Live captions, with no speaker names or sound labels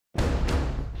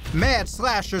Mad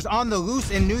slashers on the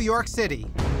loose in New York City.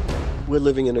 We're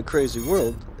living in a crazy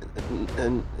world,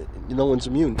 and no one's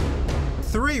immune.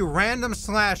 3 random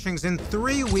slashings in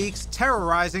 3 weeks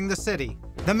terrorizing the city.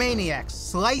 The maniacs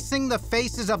slicing the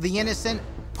faces of the innocent,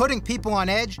 putting people on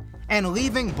edge, and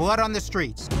leaving blood on the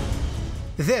streets.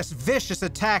 This vicious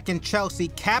attack in Chelsea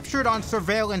captured on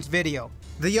surveillance video.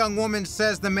 The young woman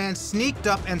says the man sneaked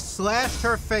up and slashed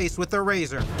her face with a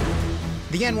razor.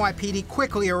 The NYPD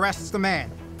quickly arrests the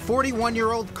man,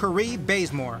 41-year-old Corey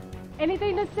Bazemore.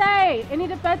 Anything to say? Any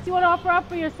defense you want to offer up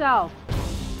for yourself?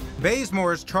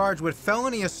 Bazemore is charged with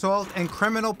felony assault and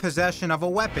criminal possession of a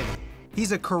weapon.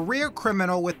 He's a career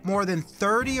criminal with more than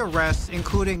 30 arrests,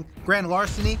 including grand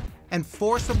larceny and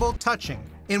forcible touching,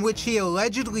 in which he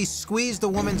allegedly squeezed a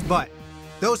woman's butt.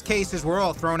 Those cases were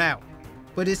all thrown out.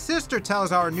 But his sister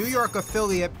tells our New York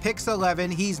affiliate Pix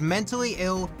 11 he's mentally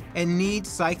ill and needs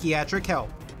psychiatric help.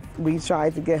 We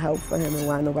tried to get help for him, and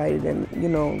why nobody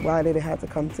didn't, why did it have to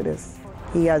come to this?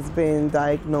 He has been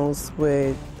diagnosed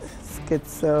with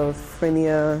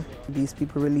schizophrenia. These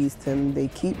people released him. They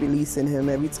keep releasing him.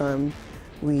 Every time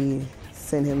we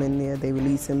send him in there, they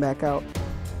release him back out.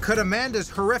 Could Amanda's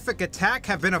horrific attack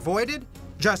have been avoided?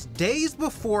 Just days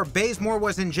before Bazemore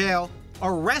was in jail,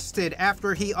 arrested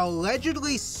after he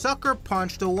allegedly sucker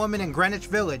punched a woman in Greenwich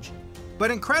Village. But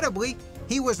incredibly,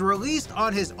 he was released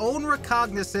on his own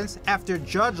recognizance after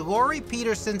Judge Lori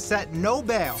Peterson set no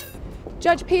bail.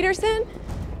 Judge Peterson?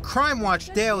 Crime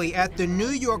Watch Daily at the New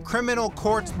York Criminal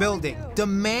Courts building,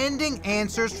 demanding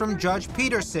answers from Judge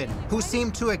Peterson, who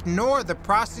seemed to ignore the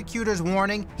prosecutor's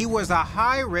warning he was a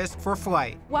high risk for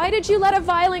flight. Why did you let a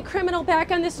violent criminal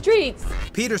back on the streets?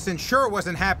 Peterson sure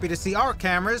wasn't happy to see our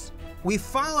cameras. We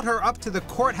followed her up to the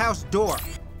courthouse door.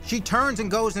 She turns and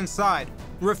goes inside,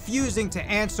 refusing to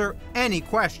answer any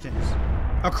questions.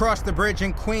 Across the bridge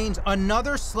in Queens,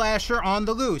 another slasher on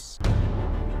the loose.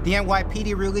 The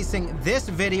NYPD releasing this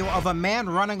video of a man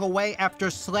running away after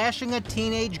slashing a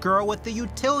teenage girl with a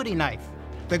utility knife.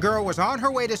 The girl was on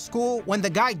her way to school when the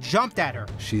guy jumped at her.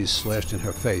 She's slashed in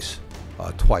her face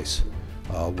twice,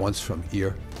 once from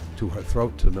ear to her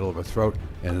throat, to the middle of her throat,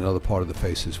 and another part of the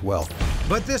face as well.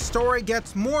 But this story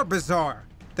gets more bizarre.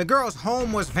 The girl's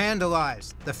home was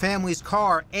vandalized, the family's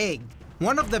car egged.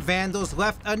 One of the vandals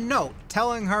left a note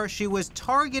telling her she was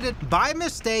targeted by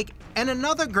mistake and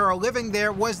another girl living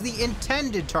there was the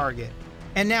intended target.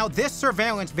 And now this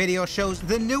surveillance video shows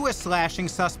the newest slashing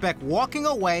suspect walking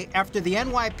away after the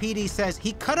NYPD says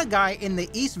he cut a guy in the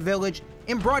East Village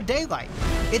in broad daylight.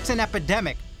 It's an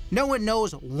epidemic. No one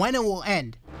knows when it will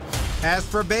end. As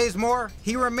for Bazemore,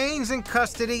 he remains in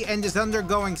custody and is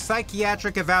undergoing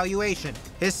psychiatric evaluation.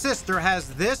 His sister has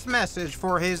this message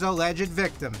for his alleged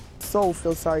victim. So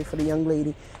feel sorry for the young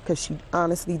lady, because she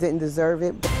honestly didn't deserve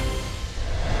it.